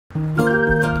We're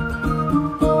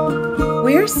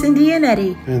Cindy and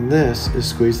Eddie. And this is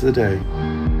Squeeze the Day.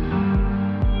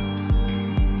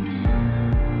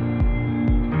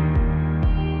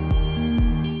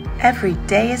 Every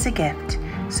day is a gift,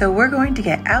 so we're going to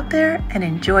get out there and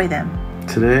enjoy them.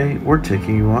 Today, we're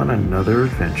taking you on another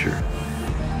adventure.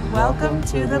 Welcome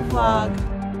to the vlog.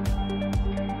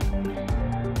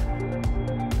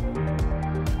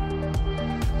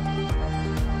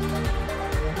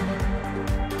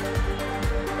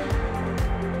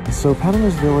 So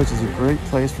Peddlers Village is a great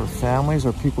place for families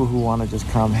or people who want to just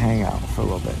come hang out for a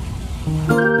little bit.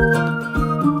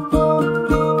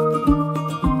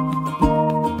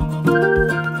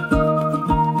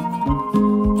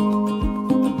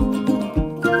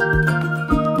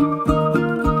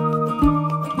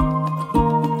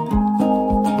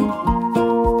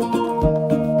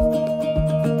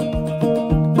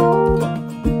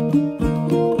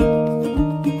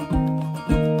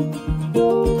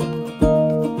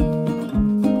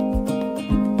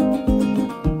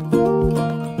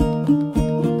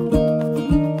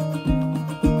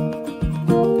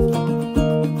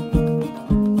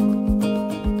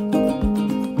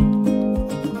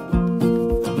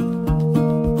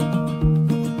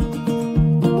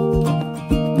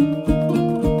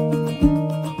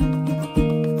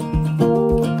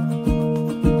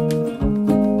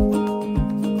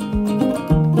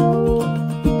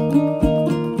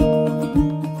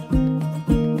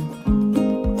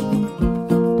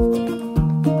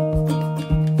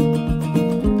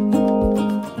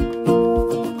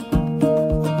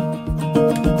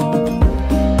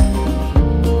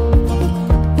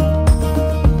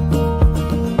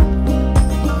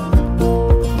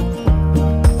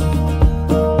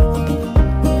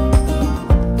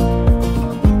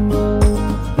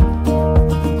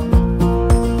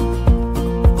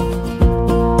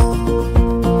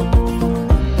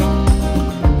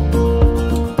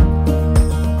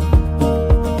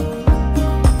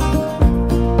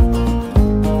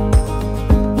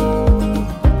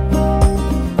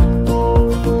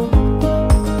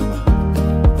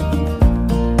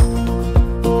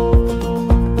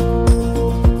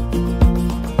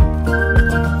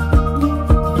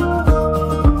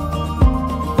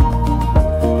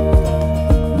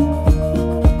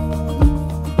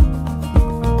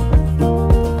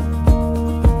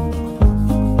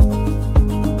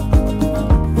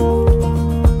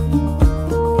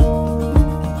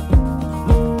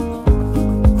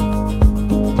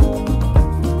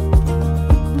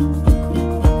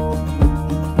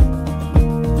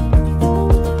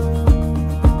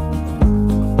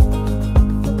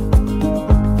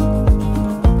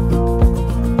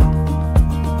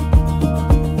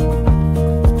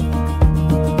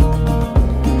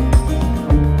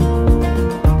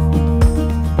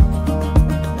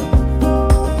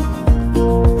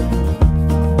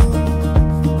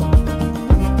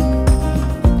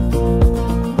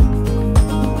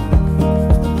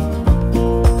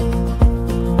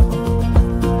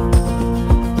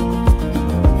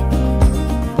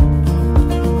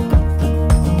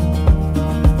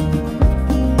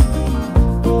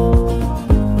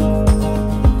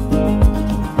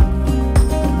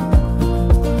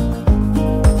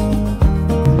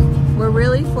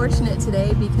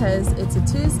 Today because it's a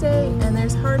Tuesday and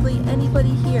there's hardly anybody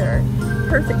here.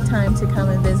 Perfect time to come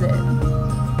and visit.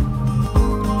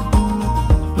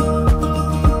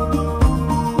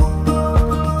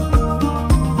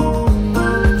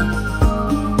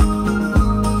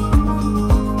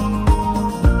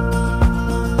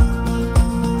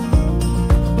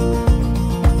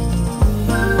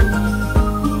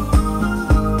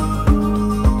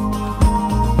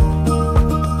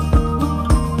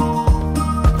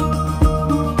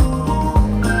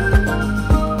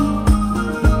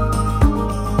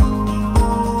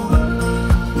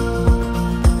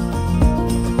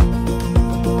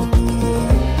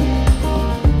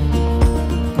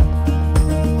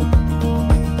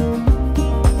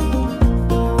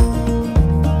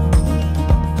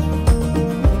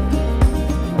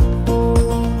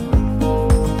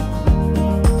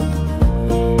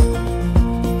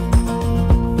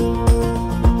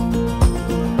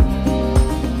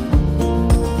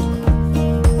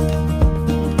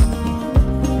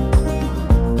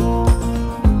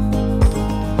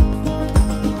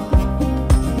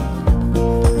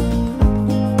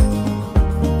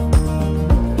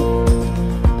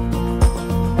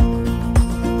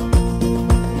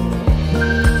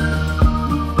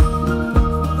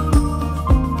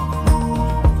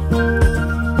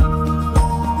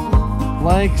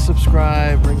 Like,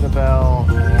 subscribe, ring the bell,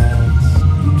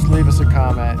 and just leave us a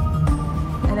comment.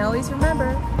 And always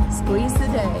remember, squeeze the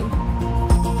day.